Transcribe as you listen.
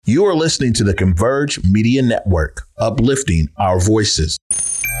You are listening to the Converge Media Network, uplifting our voices.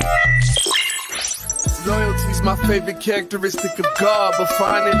 Loyalty's my favorite characteristic of God, but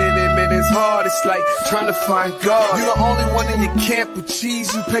finding it in him is hard. It's like trying to find God. You're the only one in your camp with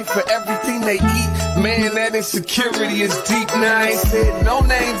cheese. You pay for everything they eat. Man, that insecurity is deep. Now I ain't said no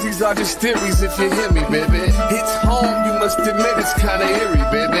names. These are just theories if you hear me, baby. It's home. You must admit it's kind of eerie,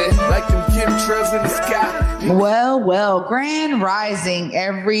 baby. Like them chemtrails in the sky. Well, grand rising,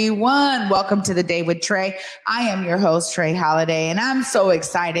 everyone. Welcome to the Day with Trae. I am your host, Trae Holiday, and I'm so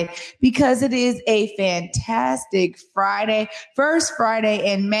excited because it is a fantastic Friday, first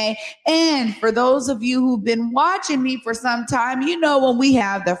Friday in May. And for those of you who've been watching me for some time, you know when we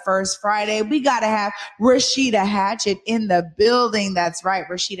have the first Friday, we got to have Rasheda Hatchett in the building. That's right.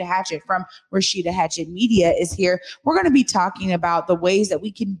 Rasheda Hatchett from Rasheda Hatchett Media is here. We're going to be talking about the ways that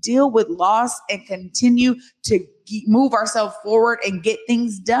we can deal with loss and continue to move ourselves forward and get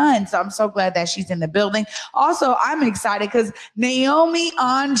things done. So I'm so glad that she's in the building. Also, I'm excited because Naomi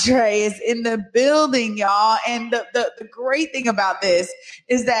André is in the building, y'all. And the great thing about this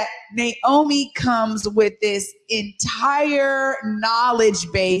is that Naomi comes with this entire knowledge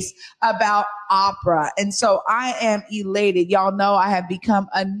base about opera. And so I am elated. Y'all know I have become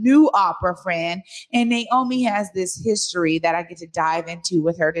a new opera fan, and Naomi has this history that I get to dive into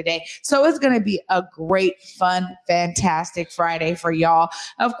with her today. So it's going to be a great, fun, fantastic Friday for y'all.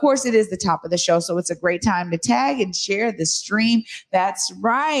 Of course, it is the top of the show, so it's a great time to tag and share the stream. That's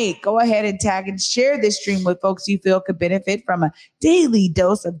right. Go ahead and tag and share this stream with folks you feel could benefit from a daily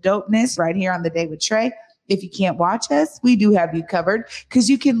dose of dopeness right here on The Day with Trae. If you can't watch us, we do have you covered because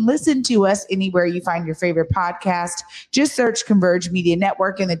you can listen to us anywhere you find your favorite podcast. Just search Converge Media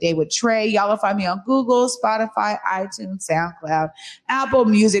Network and The Day with Trae. Y'all will find me on Google, Spotify, iTunes, SoundCloud, Apple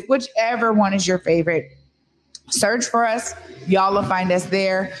Music, whichever one is your favorite. Search for us. Y'all will find us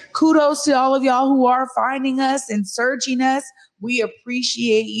there. Kudos to all of y'all who are finding us and searching us. We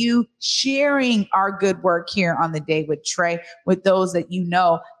appreciate you sharing our good work here on The Day with Trae with those that you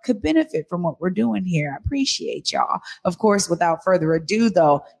know could benefit from what we're doing here. I appreciate y'all. Of course, without further ado,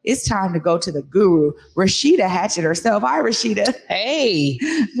 though, it's time to go to the guru, Rasheda Hatchett herself. Hi, Rasheda. Hey.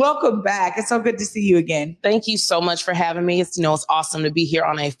 Welcome back. It's so good to see you again. Thank you so much for having me. It's awesome to be here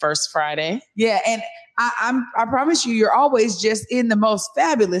on a first Friday. Yeah, and I promise you're always just in the most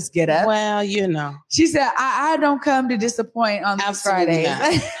fabulous getup. Well, you know. She said, I don't come to disappoint on these Fridays.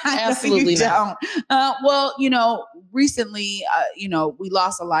 Absolutely not. Well, recently, we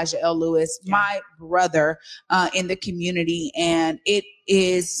lost Elijah L. Lewis, my brother in the community. And it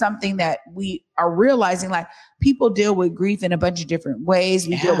is something that we are realizing, like, people deal with grief in a bunch of different ways.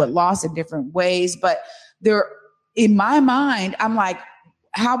 We deal with loss in different ways. But in my mind, I'm like,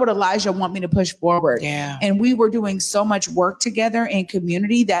 how would Elijah want me to push forward? Yeah. And we were doing so much work together in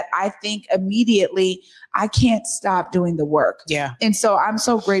community that I think immediately I can't stop doing the work. Yeah. And so I'm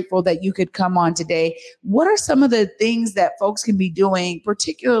so grateful that you could come on today. What are some of the things that folks can be doing,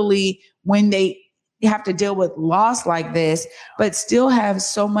 particularly when they have to deal with loss like this, but still have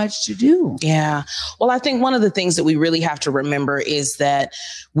so much to do? Yeah. Well, I think one of the things that we really have to remember is that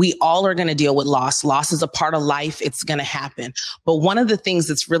we all are going to deal with loss. Loss is a part of life. It's going to happen. But one of the things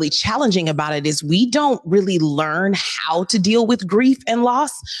that's really challenging about it is we don't really learn how to deal with grief and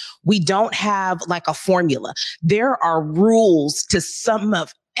loss. We don't have like a formula. There are rules to some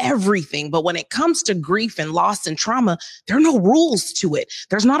of everything. But when it comes to grief and loss and trauma, there are no rules to it.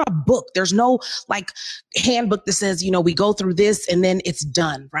 There's not a book. There's no handbook that says, we go through this and then it's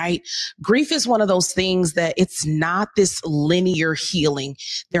done, right? Grief is one of those things that it's not this linear healing.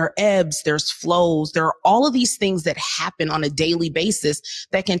 There are ebbs, there's flows. There are all of these things that happen on a daily basis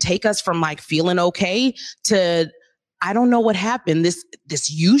that can take us from feeling okay to, I don't know what happened. This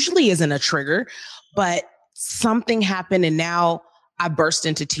usually isn't a trigger, but something happened and now I burst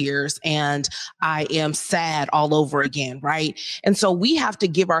into tears and I am sad all over again, right? And so we have to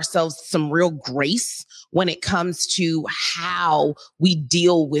give ourselves some real grace when it comes to how we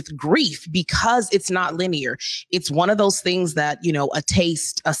deal with grief, because it's not linear. It's one of those things that, a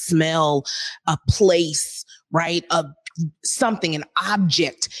taste, a smell, a place, right? Something, an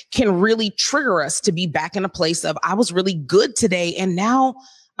object can really trigger us to be back in a place of, I was really good today and now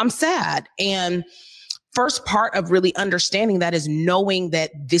I'm sad. And first part of really understanding that is knowing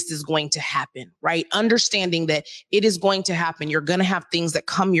that this is going to happen, right? Understanding that it is going to happen. You're going to have things that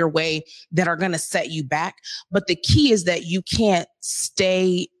come your way that are going to set you back. But the key is that you can't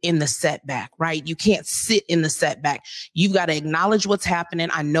stay in the setback, right? You can't sit in the setback. You've got to acknowledge what's happening.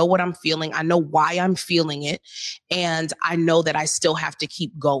 I know what I'm feeling. I know why I'm feeling it. And I know that I still have to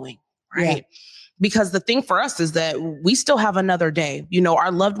keep going, right? Yeah. Because the thing for us is that we still have another day. You know,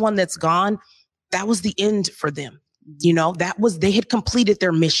 our loved one that's gone, that was the end for them. You know, they had completed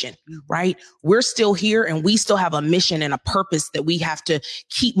their mission, right? We're still here and we still have a mission and a purpose that we have to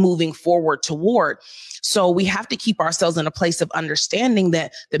keep moving forward toward. So we have to keep ourselves in a place of understanding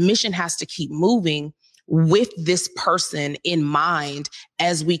that the mission has to keep moving with this person in mind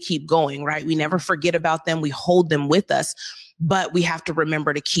as we keep going, right? We never forget about them. We hold them with us, but we have to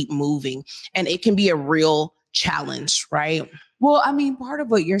remember to keep moving. And it can be a real challenge, right? Well, I mean, part of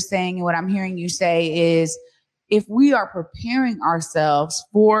what you're saying and what I'm hearing you say is if we are preparing ourselves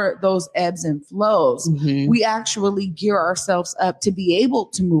for those ebbs and flows, we actually gear ourselves up to be able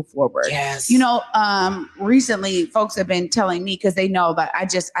to move forward. Yes. You know, recently folks have been telling me, because they know that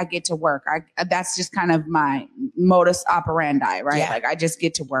I get to work. That's just kind of my modus operandi, right? Yeah. Like I just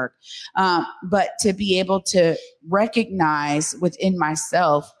get to work. But to be able to recognize within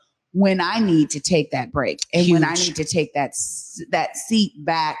myself when I need to take that break and when I need to take that seat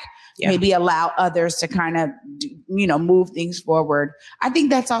back, maybe allow others to kind of, move things forward. I think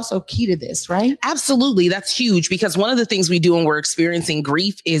that's also key to this, right? Absolutely. That's huge, because one of the things we do when we're experiencing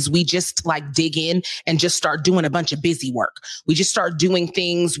grief is we just like dig in and just start doing a bunch of busy work. We just start doing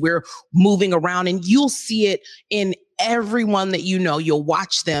things. We're moving around, and you'll see it in everyone that you know. You'll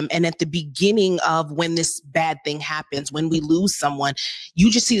watch them. And at the beginning of when this bad thing happens, when we lose someone,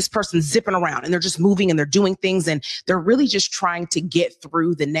 you just see this person zipping around and they're just moving and they're doing things and they're really just trying to get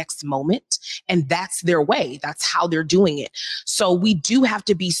through the next moment. And that's their way. That's how they're doing it. So we do have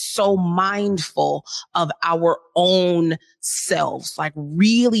to be so mindful of our own selves, like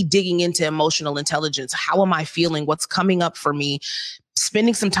really digging into emotional intelligence. How am I feeling? What's coming up for me?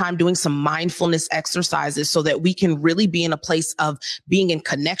 Spending some time doing some mindfulness exercises so that we can really be in a place of being in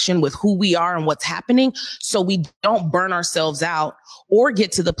connection with who we are and what's happening, so we don't burn ourselves out or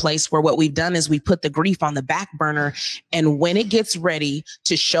get to the place where what we've done is we put the grief on the back burner. And when it gets ready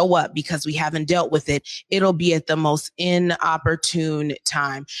to show up because we haven't dealt with it, it'll be at the most inopportune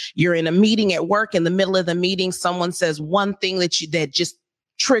time. You're in a meeting at work. In the middle of the meeting, someone says one thing that just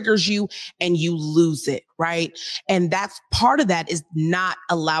triggers you and you lose it, right? And that's part of that, is not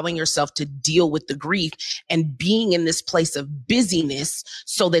allowing yourself to deal with the grief and being in this place of busyness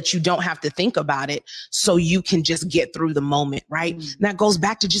so that you don't have to think about it, so you can just get through the moment, right? And that goes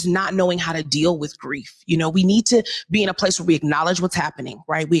back to just not knowing how to deal with grief. You know, we need to be in a place where we acknowledge what's happening,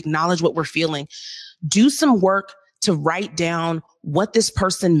 right? We acknowledge what we're feeling. Do some work to write down what this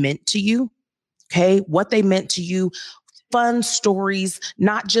person meant to you, okay? What they meant to you. Fun stories,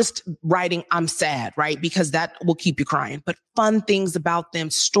 not just writing, I'm sad, right? Because that will keep you crying, but fun things about them,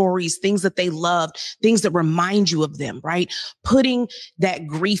 stories, things that they loved, things that remind you of them, right? Putting that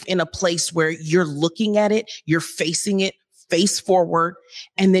grief in a place where you're looking at it, you're facing it face forward,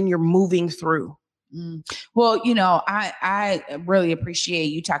 and then you're moving through. Well, I really appreciate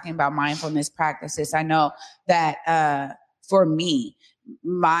you talking about mindfulness practices. I know that for me,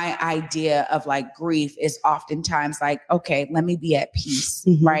 my idea of like grief is oftentimes like, okay, let me be at peace,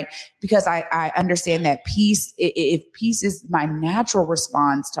 right? Because I understand that peace, if peace is my natural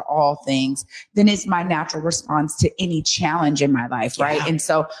response to all things, then it's my natural response to any challenge in my life, right? And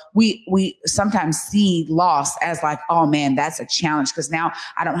so we sometimes see loss as like, oh man, that's a challenge, because now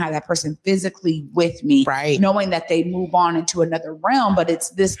I don't have that person physically with me, right? Knowing that they move on into another realm, but it's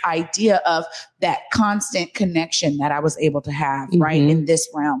this idea of that constant connection that I was able to have, right, in this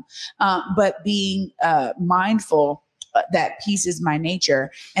realm. But being mindful that peace is my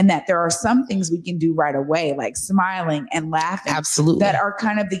nature, and that there are some things we can do right away, like smiling and laughing. Absolutely. That are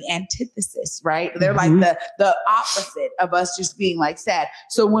kind of the antithesis, right? They're like the opposite of us just being like sad.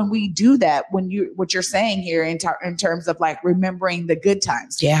 So when we do that, what you're saying here in terms of like remembering the good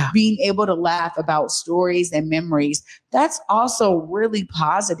times, being able to laugh about stories and memories, that's also really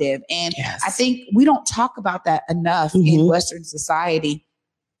positive. And I think we don't talk about that enough in Western society,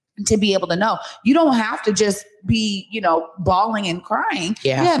 to be able to know you don't have to just be, bawling and crying.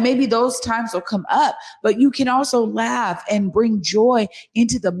 Yeah, maybe those times will come up, but you can also laugh and bring joy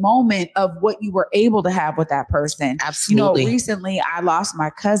into the moment of what you were able to have with that person. Absolutely. Recently I lost my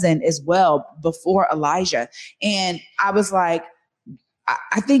cousin as well before Elijah. And I was like,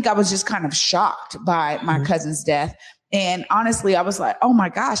 I think I was just kind of shocked by my cousin's death. And honestly, I was like, oh my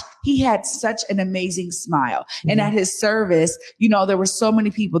gosh, he had such an amazing smile. And at his service, there were so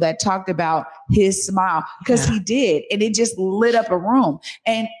many people that talked about his smile because he did. And it just lit up a room.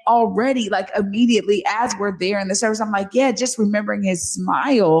 And already, like immediately as we're there in the service, I'm like, yeah, just remembering his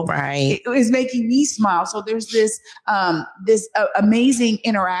smile, right, it is making me smile. So there's this amazing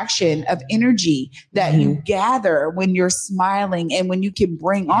interaction of energy that you gather when you're smiling and when you can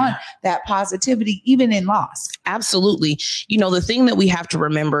bring on that positivity, even in loss. Absolutely. The thing that we have to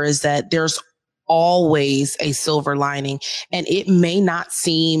remember is that there's always a silver lining, and it may not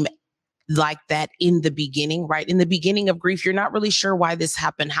seem like that in the beginning, right? In the beginning of grief, you're not really sure why this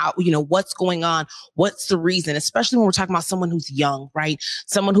happened, how, what's going on, what's the reason, especially when we're talking about someone who's young, right?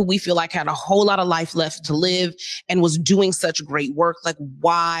 Someone who we feel like had a whole lot of life left to live and was doing such great work. Like,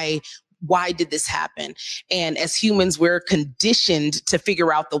 why did this happen? And as humans, we're conditioned to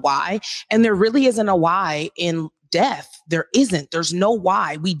figure out the why. And there really isn't a why in death. There isn't. There's no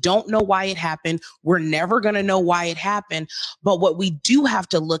why. We don't know why it happened. We're never going to know why it happened. But what we do have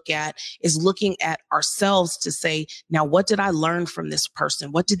to look at is looking at ourselves to say, now, what did I learn from this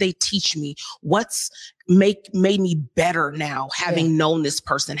person? What did they teach me? What's made me better now, having known this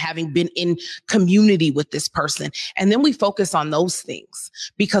person, having been in community with this person? And then we focus on those things,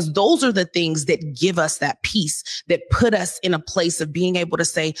 because those are the things that give us that peace, that put us in a place of being able to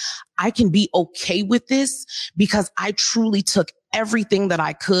say, I can be okay with this because I truly took everything that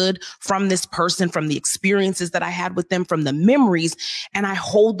I could from this person, from the experiences that I had with them, from the memories, and I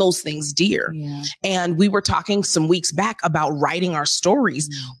hold those things dear. Yeah. And we were talking some weeks back about writing our stories.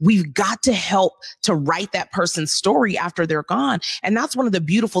 We've got to help to write that person's story after they're gone. And that's one of the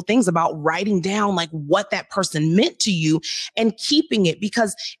beautiful things about writing down like what that person meant to you and keeping it,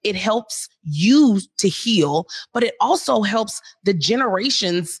 because it helps you to heal, but it also helps the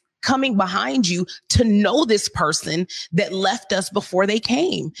generations coming behind you to know this person that left us before they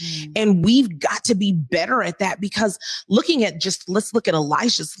came. And we've got to be better at that, because let's look at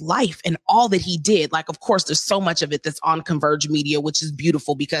Elijah's life and all that he did. Like, of course, there's so much of it that's on Converge Media, which is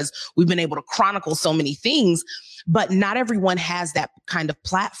beautiful because we've been able to chronicle so many things, but not everyone has that kind of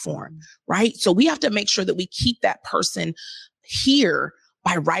platform, right? So we have to make sure that we keep that person here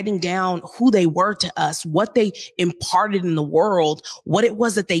by writing down who they were to us, what they imparted in the world, what it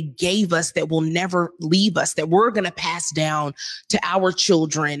was that they gave us that will never leave us, that we're going to pass down to our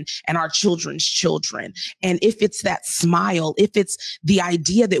children and our children's children. And if it's that smile, if it's the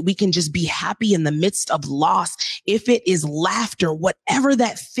idea that we can just be happy in the midst of loss, if it is laughter, whatever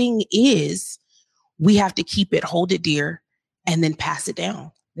that thing is, we have to keep it, hold it dear, and then pass it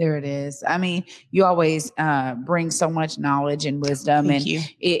down. There it is. I mean, you always bring so much knowledge and wisdom. Thank you.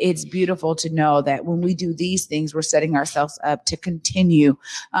 It's beautiful to know that when we do these things, we're setting ourselves up to continue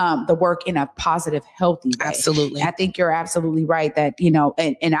the work in a positive, healthy way. Absolutely. I think you're absolutely right that,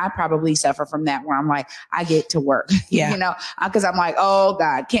 and I probably suffer from that, where I'm like, I get to work, because I'm like, oh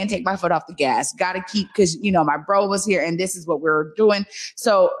God, can't take my foot off the gas. Got to keep, because, my bro was here and this is what we're doing.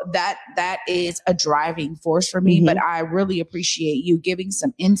 So that is a driving force for me, but I really appreciate you giving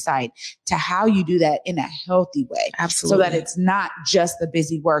some insight to how you do that in a healthy way. Absolutely. So that it's not just the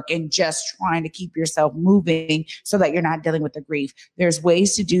busy work and just trying to keep yourself moving so that you're not dealing with the grief. There's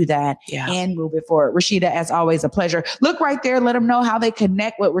ways to do that and move it forward. Rasheda, as always, a pleasure. Look right there. Let them know how they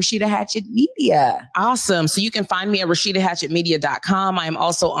connect with Rasheda Hatchett Media. Awesome. So you can find me at RashedaHatchettMedia.com. I'm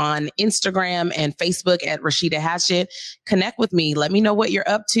also on Instagram and Facebook at Rasheda Hatchett. Connect with me. Let me know what you're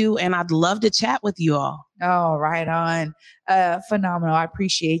up to, and I'd love to chat with you all. Oh, right on. Phenomenal. I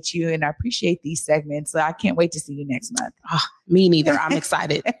appreciate you, and I appreciate these segments. I can't wait to see you next month. Oh, me neither. I'm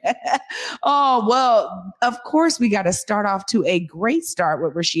excited. Oh, well, of course, we got to start off to a great start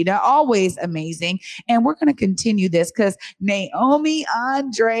with Rasheda. Always amazing. And we're going to continue this because Naomi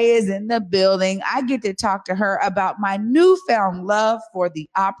André is in the building. I get to talk to her about my newfound love for the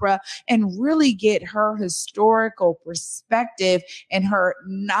opera and really get her historical perspective and her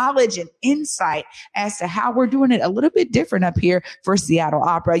knowledge and insight as to how we're doing it a little bit different up here for Seattle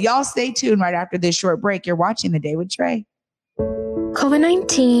Opera. Y'all stay tuned right after this short break. You're watching The Day with Trae.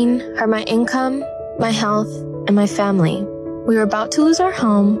 COVID-19 hurt my income, my health, and my family. We were about to lose our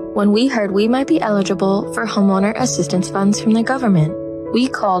home when we heard we might be eligible for homeowner assistance funds from the government. We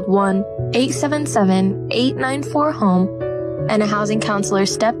called 1-877-894-HOME, and a housing counselor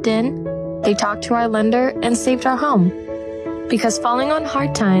stepped in. They talked to our lender and saved our home. Because falling on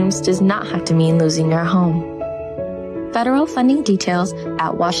hard times does not have to mean losing your home. Federal funding details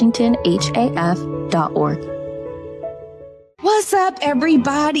at WashingtonHAF.org. What's up,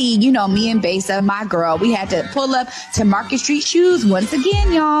 everybody? You know, me and Besa, my girl, we had to pull up to Market Street Shoes once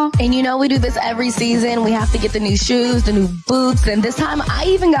again, y'all. And you know, we do this every season. We have to get the new shoes, the new boots, and this time I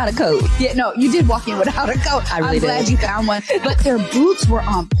even got a coat. Yeah, no, you did walk in without a coat. I'm glad you found one. But their boots were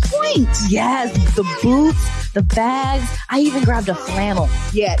on point. Yes, the boots, the bags. I even grabbed a flannel.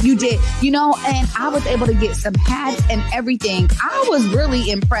 Yeah, you did. You know, and I was able to get some hats and everything. I was really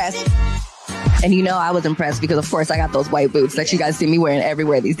impressed. And you know, I was impressed because, of course, I got those white boots that you guys see me wearing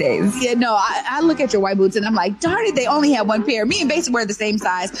everywhere these days. Yeah, no, I look at your white boots and I'm like, darn it, they only have one pair. Me and Besa wear the same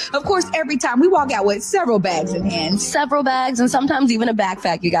size. Of course, every time we walk out with several bags in hand. Several bags and sometimes even a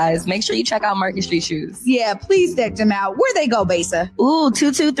backpack, you guys. Make sure you check out Market Street Shoes. Yeah, please check them out. Where they go, Besa? Ooh,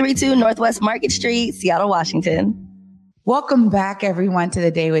 2232 Northwest Market Street, Seattle, Washington. Welcome back, everyone, to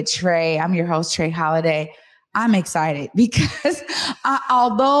The Day with Trae. I'm your host, Trae Holiday. I'm excited because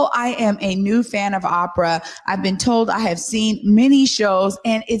although I am a new fan of opera, I've been told I have seen many shows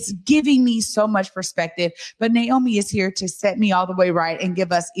and it's giving me so much perspective. But Naomi is here to set me all the way right and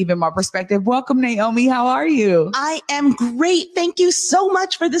give us even more perspective. Welcome, Naomi. How are you? I am great. Thank you so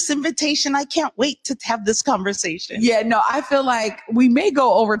much for this invitation. I can't wait to have this conversation. Yeah, no, I feel like we may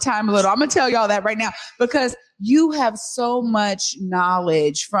go over time a little. I'm going to tell y'all that right now because you have so much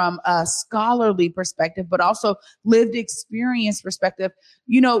knowledge from a scholarly perspective, but also lived experience perspective.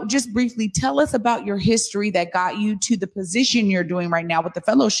 You know, just briefly tell us about your history that got you to the position you're doing right now with the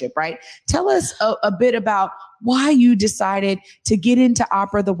fellowship, right? Tell us a bit about why you decided to get into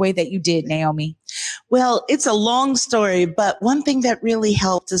opera the way that you did, Naomi. Well, it's a long story, but one thing that really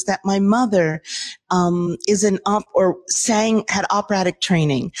helped is that my mother had operatic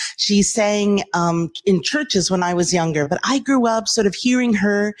training. She sang in churches when I was younger, but I grew up sort of hearing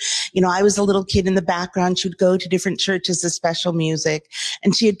her. You know, I was a little kid in the background. She would go to different churches of special music,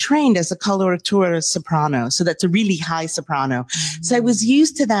 and she had trained as a coloratura soprano. So that's a really high soprano. Mm-hmm. So I was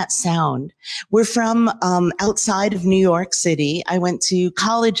used to that sound. We're from outside of New York City. I went to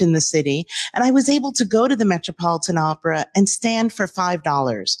college in the city, and I was able to go to the Metropolitan Opera and stand for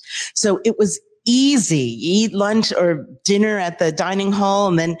 $5. So it was easy. Eat lunch or dinner at the dining hall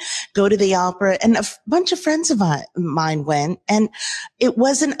and then go to the opera. And a bunch of friends of mine went, and it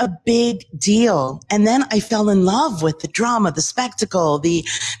wasn't a big deal. And then I fell in love with the drama, the spectacle, the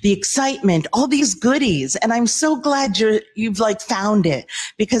excitement, all these goodies. And I'm so glad you've like found it,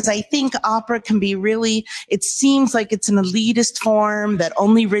 because I think opera can be really, it seems like it's an elitist form that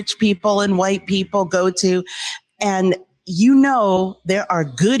only rich people and white people go to. And you know, there are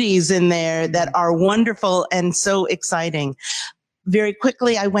goodies in there that are wonderful and so exciting. Very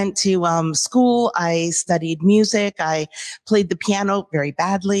quickly, I went to school. I studied music. I played the piano very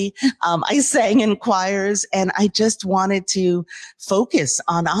badly. I sang in choirs, and I just wanted to focus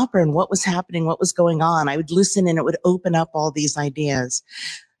on opera and what was happening, what was going on. I would listen, and it would open up all these ideas.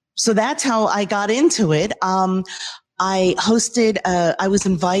 So that's how I got into it. I was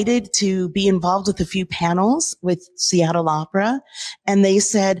invited to be involved with a few panels with Seattle Opera, and they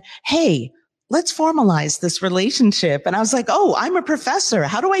said, hey, let's formalize this relationship. And I was like, oh, I'm a professor.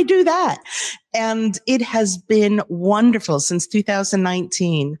 How do I do that? And it has been wonderful since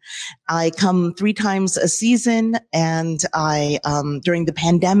 2019. I come 3 times a season, and during the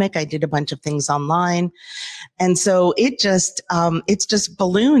pandemic, I did a bunch of things online. And so it's just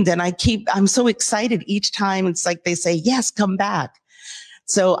ballooned, and I'm so excited each time. It's like they say, yes, come back.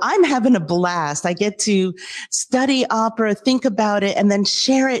 So I'm having a blast. I get to study opera, think about it, and then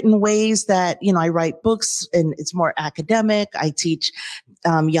share it in ways that, you know, I write books and it's more academic. I teach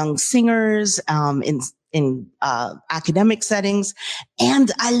young singers in academic settings.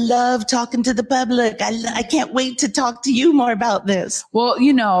 And I love talking to the public. I can't wait to talk to you more about this. Well,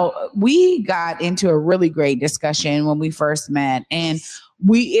 you know, we got into a really great discussion when we first met, and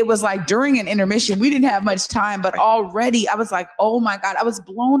it was like during an intermission, we didn't have much time, but already I was like, oh my God, I was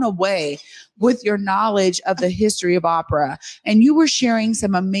blown away with your knowledge of the history of opera. And you were sharing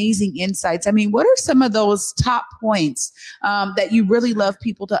some amazing insights. I mean, what are some of those top points that you really love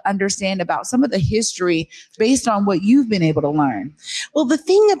people to understand about some of the history based on what you've been able to learn? Well, the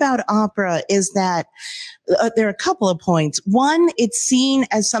thing about opera is that there are a couple of points. One, it's seen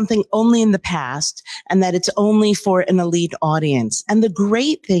as something only in the past, and that it's only for an elite audience. And the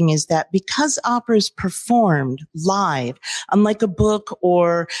great thing is that because opera is performed live, unlike a book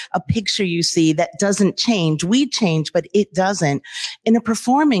or a picture you see that doesn't change, we change, but it doesn't. In a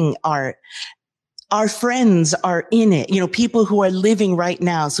performing art, our friends are in it, people who are living right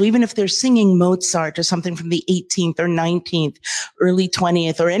now. So even if they're singing Mozart or something from the 18th or 19th, early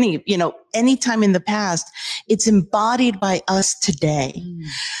 20th or any time in the past, it's embodied by us today.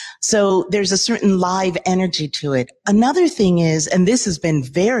 So there's a certain live energy to it. Another thing is, and this has been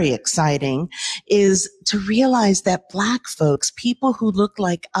very exciting, is to realize that Black folks, people who look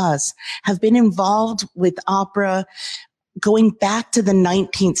like us, have been involved with opera going back to the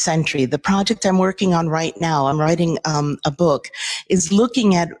 19th century. The project I'm working on right now, I'm writing a book, is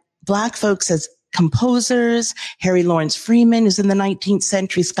looking at Black folks as composers. Harry Lawrence Freeman is in the 19th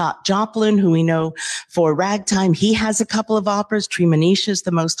century. Scott Joplin, who we know for Ragtime, he has a couple of operas. Treemonisha is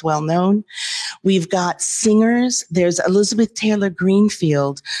the most well-known. We've got singers. There's Elizabeth Taylor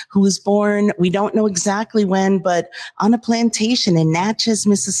Greenfield, who was born, we don't know exactly when, but on a plantation in Natchez,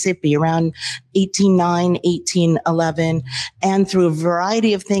 Mississippi, around 1809, 1811. And through a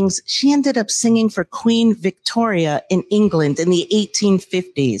variety of things, she ended up singing for Queen Victoria in England in the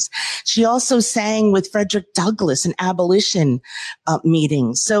 1850s. She also sang with Frederick Douglass in abolition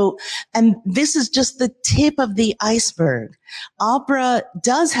meetings. So, and this is just the tip of the iceberg. Opera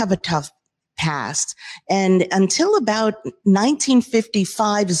does have a tough past. And until about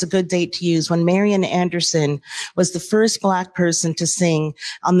 1955 is a good date to use, when Marian Anderson was the first Black person to sing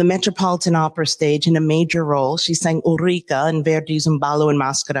on the Metropolitan Opera stage in a major role. She sang Ulrica in Verdi's Un ballo in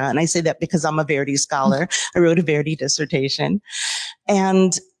Maschera. And I say that because I'm a Verdi scholar. I wrote a Verdi dissertation.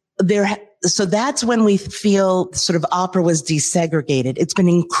 And so that's when we feel sort of opera was desegregated. It's been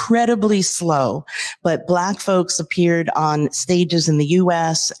incredibly slow, but Black folks appeared on stages in the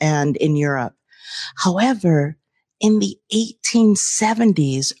US and in Europe. However, in the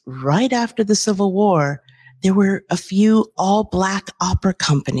 1870s, right after the Civil War, there were a few all-Black opera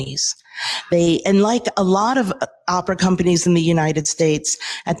companies. And like a lot of opera companies in the United States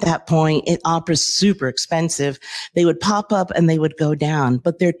at that point, opera's super expensive. They would pop up and they would go down.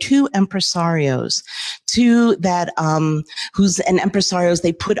 But there are two impresarios,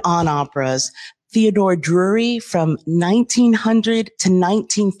 they put on operas. Theodore Drury from 1900 to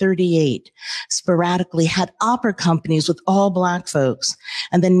 1938 sporadically had opera companies with all Black folks.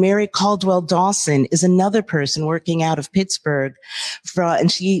 And then Mary Caldwell Dawson is another person working out of Pittsburgh, and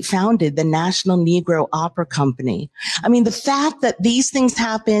she founded the National Negro Opera Company. I mean, the fact that these things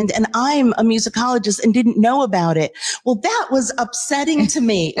happened, and I'm a musicologist and didn't know about it, well, that was upsetting to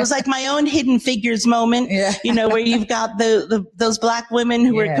me. It was like my own Hidden Figures moment, where you've got those Black women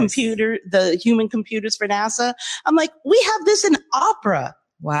who were the human computers for NASA. I'm like, we have this in opera.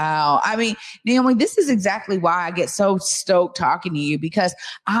 Wow. I mean, Naomi, this is exactly why I get so stoked talking to you, because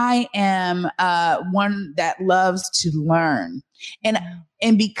I am one that loves to learn. And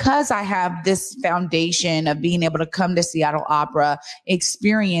because I have this foundation of being able to come to Seattle Opera,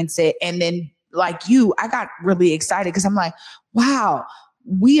 experience it, and then like you, I got really excited because I'm like, wow,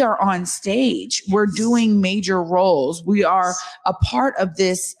 we are on stage. We're doing major roles. We are a part of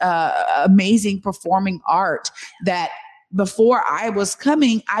this amazing performing art that before I was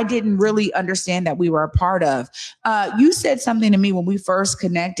coming, I didn't really understand that we were a part of. You said something to me when we first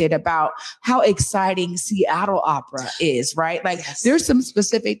connected about how exciting Seattle Opera is, right? Like there's some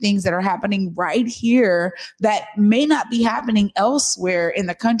specific things that are happening right here that may not be happening elsewhere in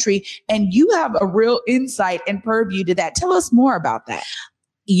the country. And you have a real insight and purview to that. Tell us more about that.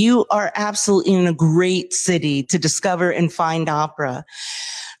 You are absolutely in a great city to discover and find opera.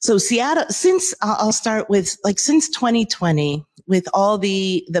 So Seattle, since 2020, with all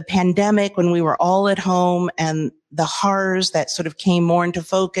the pandemic, when we were all at home and the horrors that sort of came more into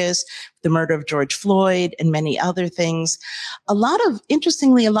focus, the murder of George Floyd and many other things, a lot of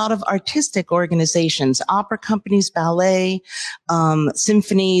artistic organizations, opera companies, ballet,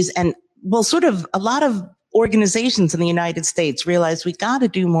 symphonies, and a lot of organizations in the United States realized we got to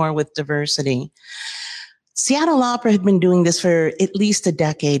do more with diversity. Seattle Opera had been doing this for at least a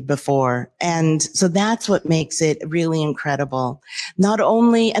decade before. And so that's what makes it really incredible. Not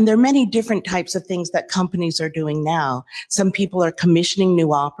only, and there are many different types of things that companies are doing now. Some people are commissioning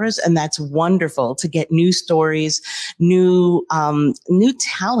new operas, and that's wonderful to get new stories, new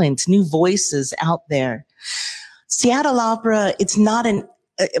talent, new voices out there. Seattle Opera, it's not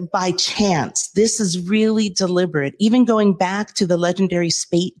by chance. This is really deliberate. Even going back to the legendary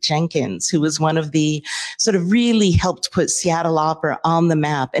Spate Jenkins, who was one of the sort of really helped put Seattle Opera on the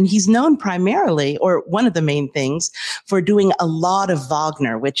map. And he's known primarily, or one of the main things, for doing a lot of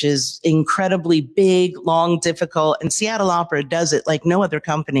Wagner, which is incredibly big, long, difficult. And Seattle Opera does it like no other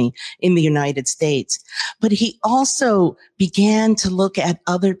company in the United States. But he also began to look at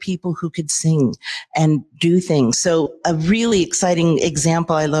other people who could sing and do things. So a really exciting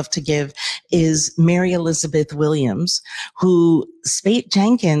example I love to give is Mary Elizabeth Williams, who Spate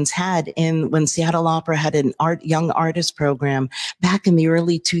Jenkins had when Seattle Opera had an young artist program back in the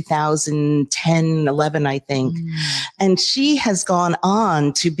early 2010, 11, I think. And she has gone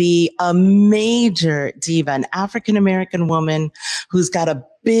on to be a major diva, an African-American woman who's got a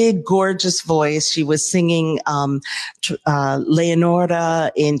big, gorgeous voice. She was singing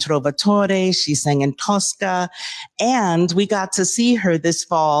Leonora in Trovatore. She sang in Tosca. And we got to see her this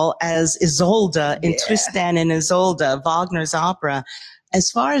fall as Isolde in Tristan and Isolde, Wagner's opera. As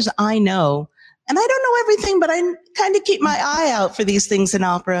far as I know, and I don't know everything, but I kind of keep my eye out for these things in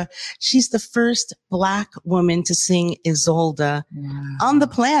opera. She's the first Black woman to sing Isolde on the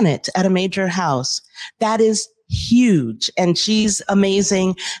planet at a major house. That is huge. And she's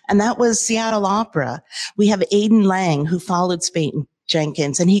amazing. And that was Seattle Opera. We have Aidan Lang, who followed Spate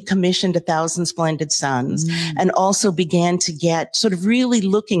Jenkins, and he commissioned 1,000 Splendid Suns and also began to get sort of really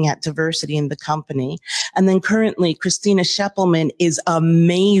looking at diversity in the company. And then currently Christina Scheppelman is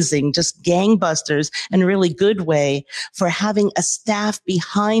amazing, just gangbusters in a really good way for having a staff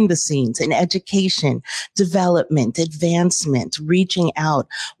behind the scenes in education, development, advancement, reaching out.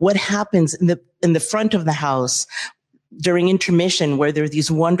 What happens in the front of the house during intermission where there are these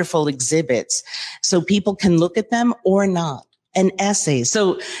wonderful exhibits so people can look at them or not. And essays.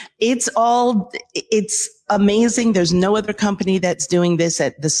 So it's amazing. There's no other company that's doing this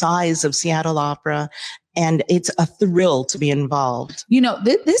at the size of Seattle Opera. And it's a thrill to be involved. You know,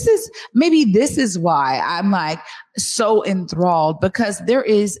 this is why I'm like so enthralled, because there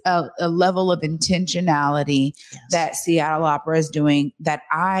is a level of intentionality that Seattle Opera is doing that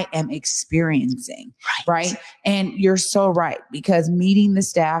I am experiencing. Right. And you're so right, because meeting the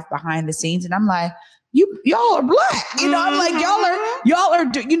staff behind the scenes, and I'm like, y'all are Black, I'm like, y'all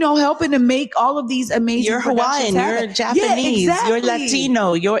are, helping to make all of these amazing. You're Hawaiian, you're Japanese, you're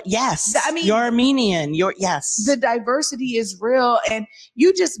Latino, you're Armenian, The diversity is real. And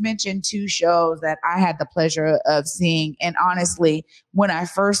you just mentioned 2 shows that I had the pleasure of seeing. And honestly, when I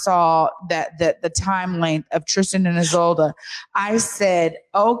first saw that the time length of Tristan and Isolde, I said,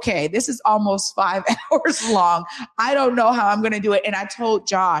 okay, this is almost 5 hours long. I don't know how I'm going to do it. And I told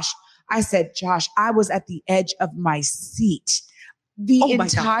Josh, I was at the edge of my seat the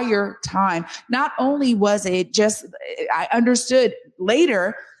entire time. Not only was it just, I understood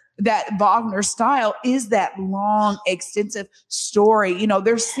later that Wagner's style is that long, extensive story.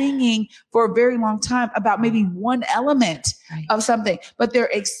 They're singing for a very long time about maybe one element of something, but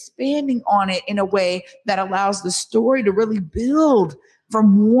they're expanding on it in a way that allows the story to really build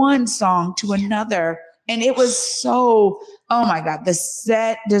from one song to another. And it was so, oh my God, the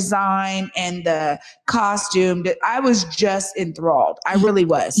set design and the costume, I was just enthralled. I really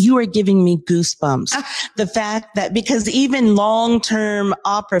was. You are giving me goosebumps. The fact that, because even long-term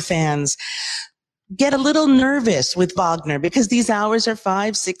opera fans get a little nervous with Wagner because these hours are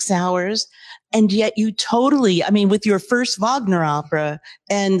 5-6 hours. And yet you totally, with your first Wagner opera,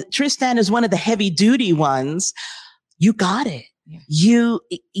 and Tristan is one of the heavy duty ones, you got it. You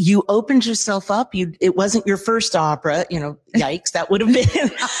opened yourself up. It wasn't your first opera, yikes, that would have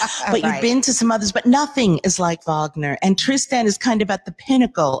been, but you've been to some others, but nothing is like Wagner. And Tristan is kind of at the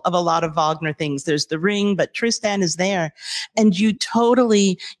pinnacle of a lot of Wagner things. There's The Ring, but Tristan is there. And you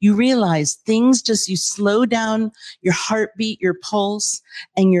realize things you slow down your heartbeat, your pulse,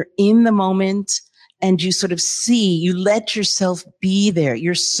 and you're in the moment. And you sort of you let yourself be there.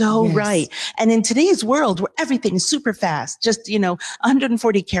 You're so right. And in today's world where everything is super fast, just,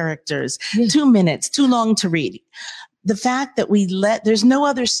 140 characters, 2 minutes, too long to read. The fact that there's no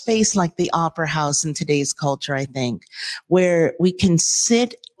other space like the opera house in today's culture, I think, where we can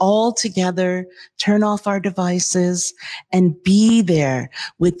sit all together, turn off our devices, and be there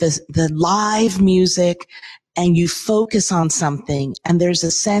with the live music. And you focus on something, and there's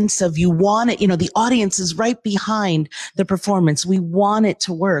a sense of you want it, the audience is right behind the performance. We want it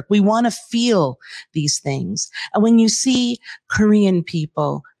to work. We want to feel these things. And when you see Korean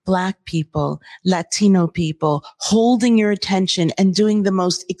people, Black people, Latino people holding your attention and doing the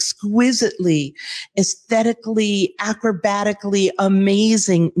most exquisitely, aesthetically, acrobatically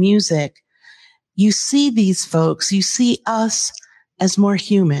amazing music, you see these folks, you see us as more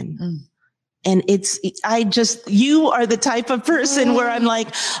human. And you are the type of person where I'm like,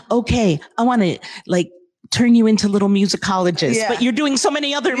 okay, I want to turn you into little musicologists, but you're doing so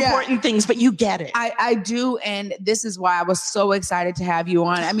many other important things, but you get it. I do. And this is why I was so excited to have you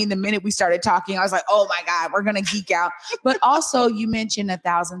on. The minute we started talking, I was like, oh my God, we're going to geek out. But also you mentioned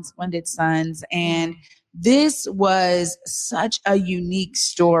 1,000 Splendid Suns, and this was such a unique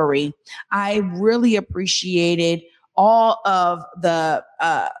story. I really appreciated all of the,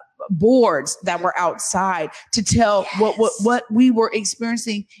 boards that were outside to tell what we were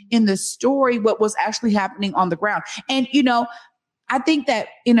experiencing in the story, what was actually happening on the ground. And, I think that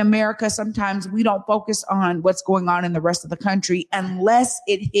in America, sometimes we don't focus on what's going on in the rest of the country unless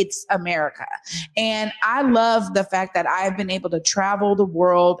it hits America. And I love the fact that I've been able to travel the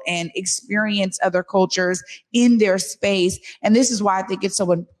world and experience other cultures in their space. And this is why I think it's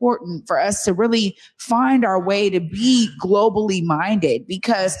so important for us to really find our way to be globally minded,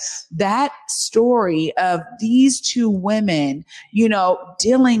 because that story of these two women,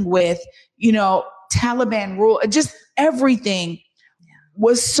 dealing with, Taliban rule, just everything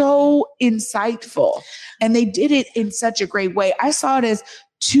was so insightful, and they did it in such a great way. I saw it as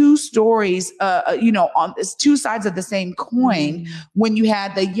two stories, on this two sides of the same coin. When you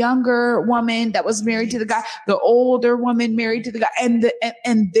had the younger woman that was married to the guy, the older woman married to the guy,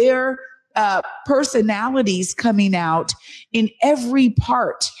 and their personalities coming out in every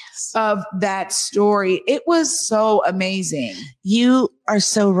part of that story. It was so amazing. You are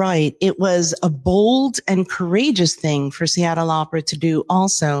so right. It was a bold and courageous thing for Seattle Opera to do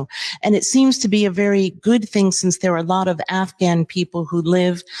also. And it seems to be a very good thing, since there are a lot of Afghan people who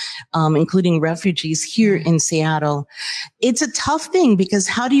live, including refugees here in Seattle. It's a tough thing, because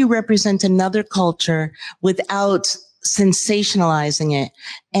how do you represent another culture without sensationalizing it?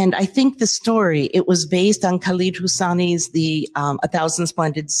 And I think the story, it was based on Khalid Hosseini's A Thousand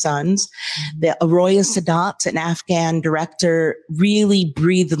Splendid Suns. The Aroya Sadat, an Afghan director, really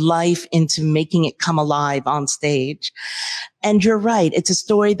breathed life into making it come alive on stage. And you're right. It's a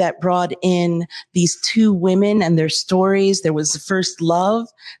story that brought in these two women and their stories. There was the first love.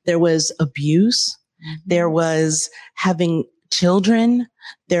 There was abuse. There was having children.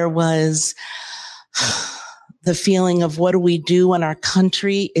 There was the feeling of what do we do when our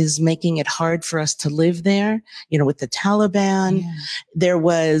country is making it hard for us to live there, with the Taliban. There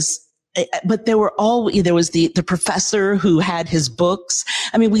was, but there was the professor who had his books.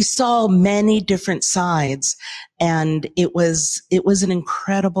 I mean, we saw many different sides, and it was an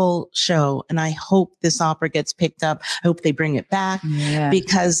incredible show. And I hope this opera gets picked up. I hope they bring it back,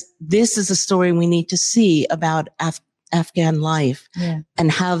 because this is a story we need to see about Afghan life,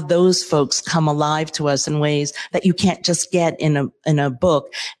 and have those folks come alive to us in ways that you can't just get in a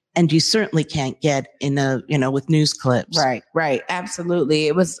book. And you certainly can't get in with news clips. Right. Absolutely.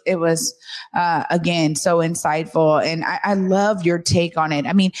 It was, again, so insightful. And I love your take on it.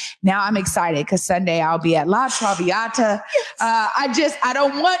 I mean, now I'm excited because Sunday I'll be at La Traviata. I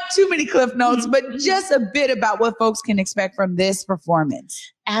don't want too many cliff notes, but just a bit about what folks can expect from this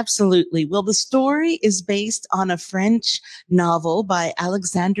performance. Absolutely. Well, the story is based on a French novel by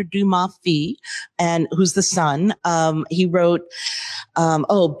Alexandre Dumas, and who's the son. He wrote,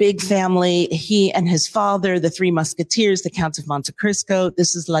 Big Family. He and his father, the Three Musketeers, the Count of Monte Cristo.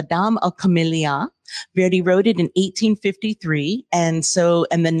 This is La Dame aux Camélias. Verdi wrote it in 1853. And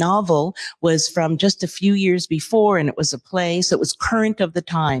the novel was from just a few years before, and it was a play. So it was current of the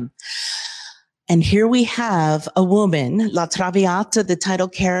time. And here we have a woman, La Traviata, the title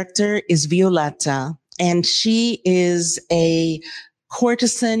character is Violetta, and she is a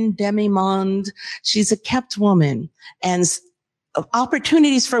courtesan, demi-monde. She's a kept woman, and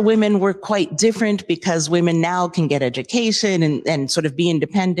opportunities for women were quite different because women now can get education and sort of be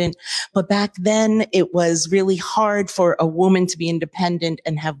independent. But back then it was really hard for a woman to be independent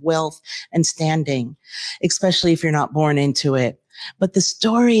and have wealth and standing, especially if you're not born into it. But the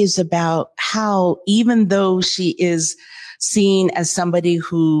story is about how, even though she is seen as somebody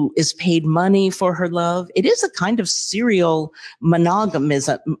who is paid money for her love, it is a kind of serial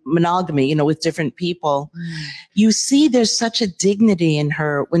monogamy, with different people. You see there's such a dignity in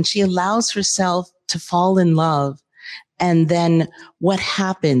her when she allows herself to fall in love. And then what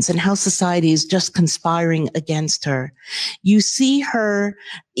happens and how society is just conspiring against her. You see her,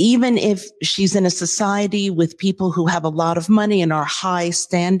 even if she's in a society with people who have a lot of money and are high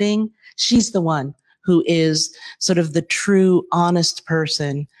standing, she's the one who is sort of the true, honest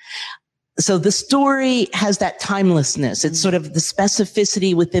person. So the story has that timelessness. It's sort of the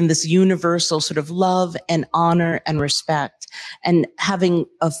specificity within this universal sort of love and honor and respect, and having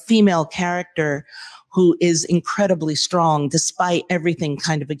a female character who is incredibly strong despite everything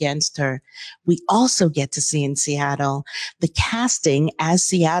kind of against her. We also get to see in Seattle the casting, as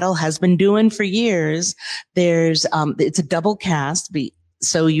Seattle has been doing for years. There's, it's a double cast.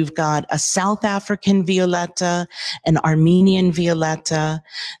 So you've got a South African Violetta, an Armenian Violetta,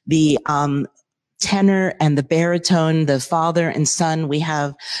 the tenor and the baritone, the father and son. We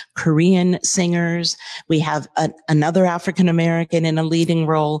have Korean singers. We have another African-American in a leading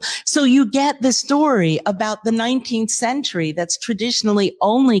role. So you get the story about the 19th century that's traditionally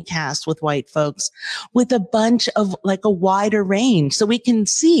only cast with white folks with a bunch of like a wider range. So we can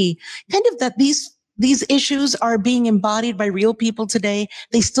see kind of that these issues are being embodied by real people today.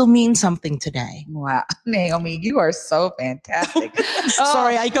 They still mean something today. Wow. Naomi, you are so fantastic.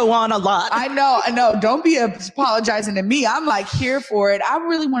 Sorry, I go on a lot. I know. Don't be apologizing to me. I'm like here for it. I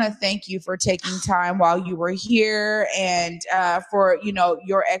really want to thank you for taking time while you were here and for,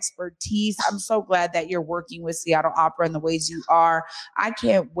 your expertise. I'm so glad that you're working with Seattle Opera in the ways you are. I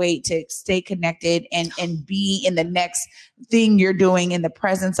can't wait to stay connected and be in the next thing you're doing in the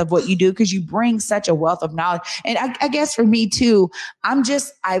presence of what you do, because you bring such a wealth of knowledge. And I guess for me too,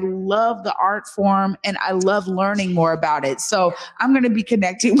 I love the art form and I love learning more about it. So I'm going to be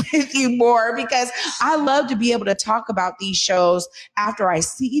connecting with you more because I love to be able to talk about these shows after I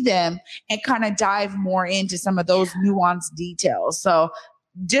see them and kind of dive more into some of those nuanced details. So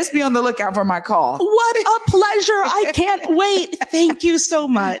just be on the lookout for my call. What a pleasure. I can't wait. Thank you so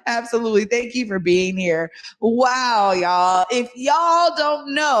much. Absolutely. Thank you for being here. Wow, y'all. If y'all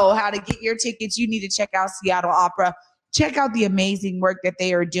don't know how to get your tickets, you need to check out Seattle Opera. Check out the amazing work that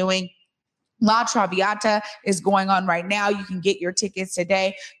they are doing. La Traviata is going on right now. You can get your tickets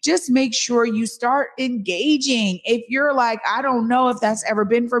today. Just make sure you start engaging. If you're like, I don't know if that's ever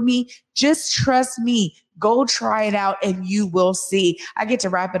been for me, just trust me. Go try it out and you will see. I get to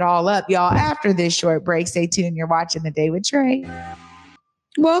wrap it all up, y'all, after this short break. Stay tuned. You're watching The Day with Trae.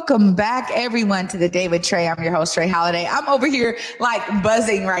 Welcome back, everyone, to The Day with Trae. I'm your host, Trae Holiday. I'm over here like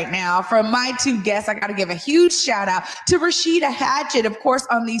buzzing right now. From my two guests, I got to give a huge shout out to Rasheda Hatchett. Of course,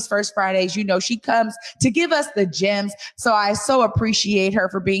 on these first Fridays, she comes to give us the gems. So I so appreciate her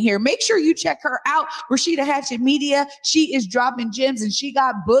for being here. Make sure you check her out, Rasheda Hatchett Media. She is dropping gems and she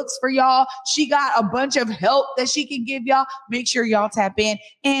got books for y'all. She got a bunch of help that she can give y'all. Make sure y'all tap in.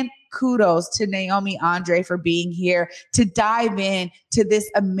 And kudos to Naomi André for being here to dive in to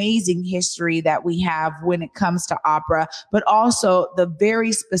this amazing history that we have when it comes to opera, but also the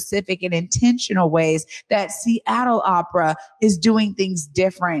very specific and intentional ways that Seattle Opera is doing things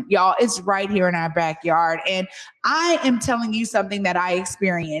different. Y'all, it's right here in our backyard. And I am telling you something that I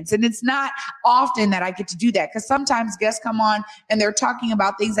experience. And it's not often that I get to do that because sometimes guests come on and they're talking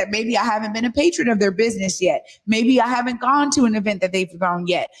about things that maybe I haven't been a patron of their business yet. Maybe I haven't gone to an event that they've thrown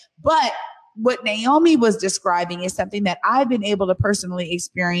yet. But what Naomi was describing is something that I've been able to personally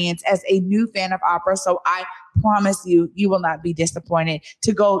experience as a new fan of opera. So I promise you, you will not be disappointed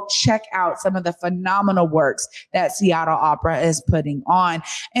to go check out some of the phenomenal works that Seattle Opera is putting on.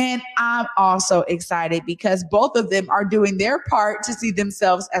 And I'm also excited because both of them are doing their part to see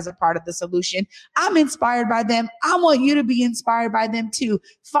themselves as a part of the solution. I'm inspired by them. I want you to be inspired by them too.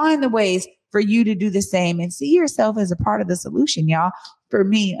 Find the ways for you to do the same and see yourself as a part of the solution, y'all. For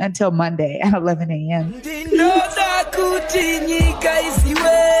me, until Monday at 11 a.m.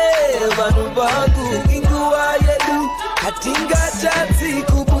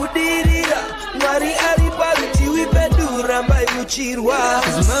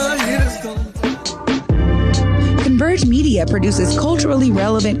 Converge Media produces culturally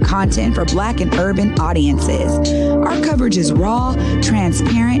relevant content for Black and urban audiences. Our coverage is raw,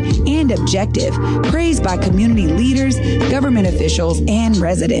 transparent, and objective, praised by community leaders, government officials, and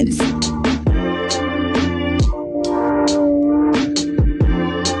residents.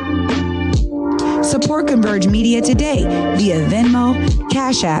 Support Converge Media today via Venmo,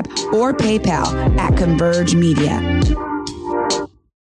 Cash App, or PayPal at Converge Media.